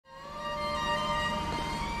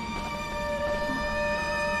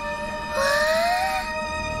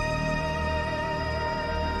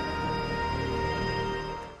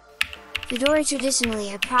Fedora traditionally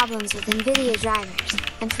had problems with NVIDIA drivers,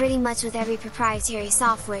 and pretty much with every proprietary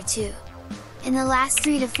software too. In the last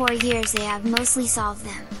 3 to 4 years they have mostly solved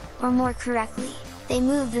them, or more correctly, they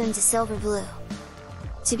moved them to Silverblue.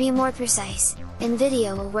 To be more precise,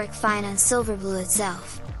 NVIDIA will work fine on Silverblue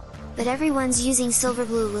itself. But everyone's using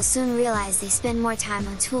Silverblue will soon realize they spend more time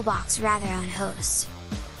on Toolbox rather on host.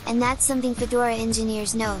 And that's something Fedora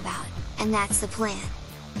engineers know about, and that's the plan.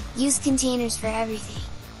 Use containers for everything.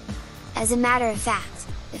 As a matter of fact,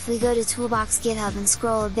 if we go to Toolbox GitHub and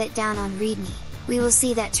scroll a bit down on README, we will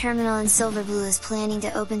see that Terminal in Silverblue is planning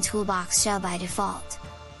to open Toolbox Shell by default.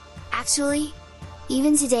 Actually,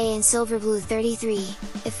 even today in Silverblue 33,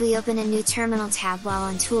 if we open a new Terminal tab while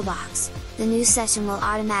on Toolbox, the new session will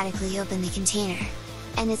automatically open the container.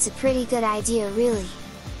 And it's a pretty good idea really!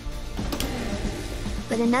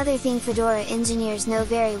 But another thing Fedora engineers know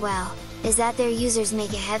very well, is that their users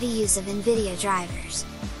make a heavy use of NVIDIA drivers.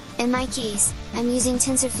 In my case, I'm using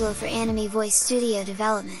TensorFlow for Anime Voice Studio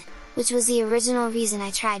development, which was the original reason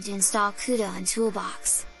I tried to install CUDA on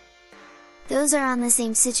Toolbox. Those are on the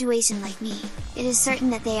same situation like me, it is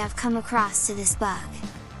certain that they have come across to this bug.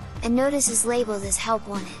 And notice is labeled as help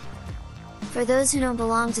wanted. For those who don't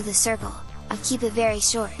belong to the circle, I'll keep it very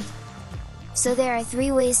short. So there are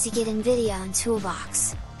 3 ways to get NVIDIA on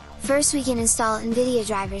Toolbox. First, we can install NVIDIA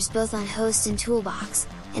drivers both on host and Toolbox,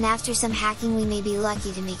 and after some hacking we may be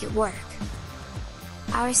lucky to make it work.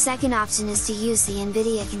 Our second option is to use the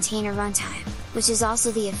NVIDIA Container Runtime, which is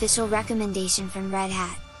also the official recommendation from Red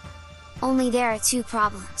Hat. Only there are 2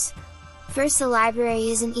 problems. First, the library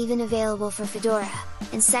isn't even available for Fedora,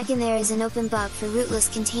 and second, there is an open bug for rootless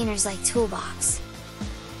containers like Toolbox.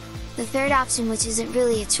 The third option, which isn't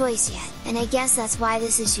really a choice yet, and I guess that's why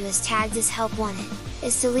this issue is tagged as help wanted,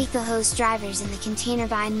 is to leak the host drivers in the container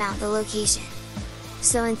bind mount the location.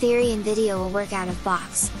 So in theory NVIDIA will work out of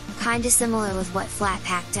box, kinda similar with what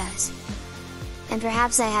Flatpak does. And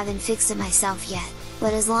perhaps I haven't fixed it myself yet,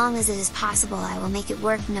 but as long as it is possible I will make it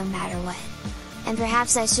work no matter what. And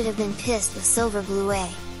perhaps I should have been pissed with Silverblue A,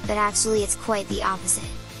 but actually it's quite the opposite.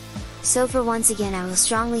 So for once again I will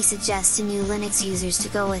strongly suggest to new Linux users to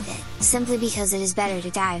go with it, simply because it is better to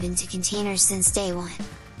dive into containers since day one.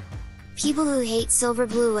 People who hate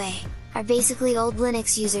Silverblue A, are basically old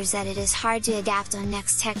Linux users that it is hard to adapt on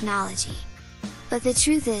next technology. But the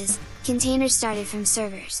truth is, containers started from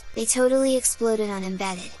servers, they totally exploded on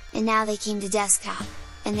embedded, and now they came to desktop,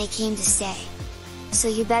 and they came to stay. So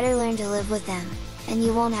you better learn to live with them, and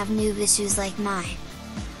you won't have noob issues like mine.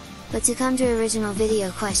 But to come to original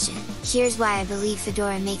video question, here's why I believe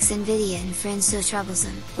Fedora makes NVIDIA and friends so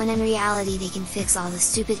troublesome, when in reality they can fix all the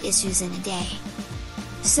stupid issues in a day.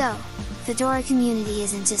 So, Fedora community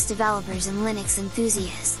isn't just developers and Linux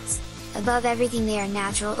enthusiasts. Above everything they are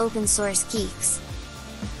natural open source geeks.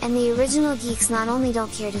 And the original geeks not only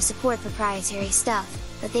don't care to support proprietary stuff,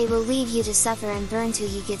 but they will leave you to suffer and burn till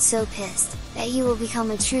you get so pissed, that you will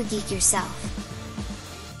become a true geek yourself.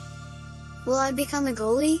 Will I become a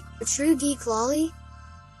goalie, a true geek lolly?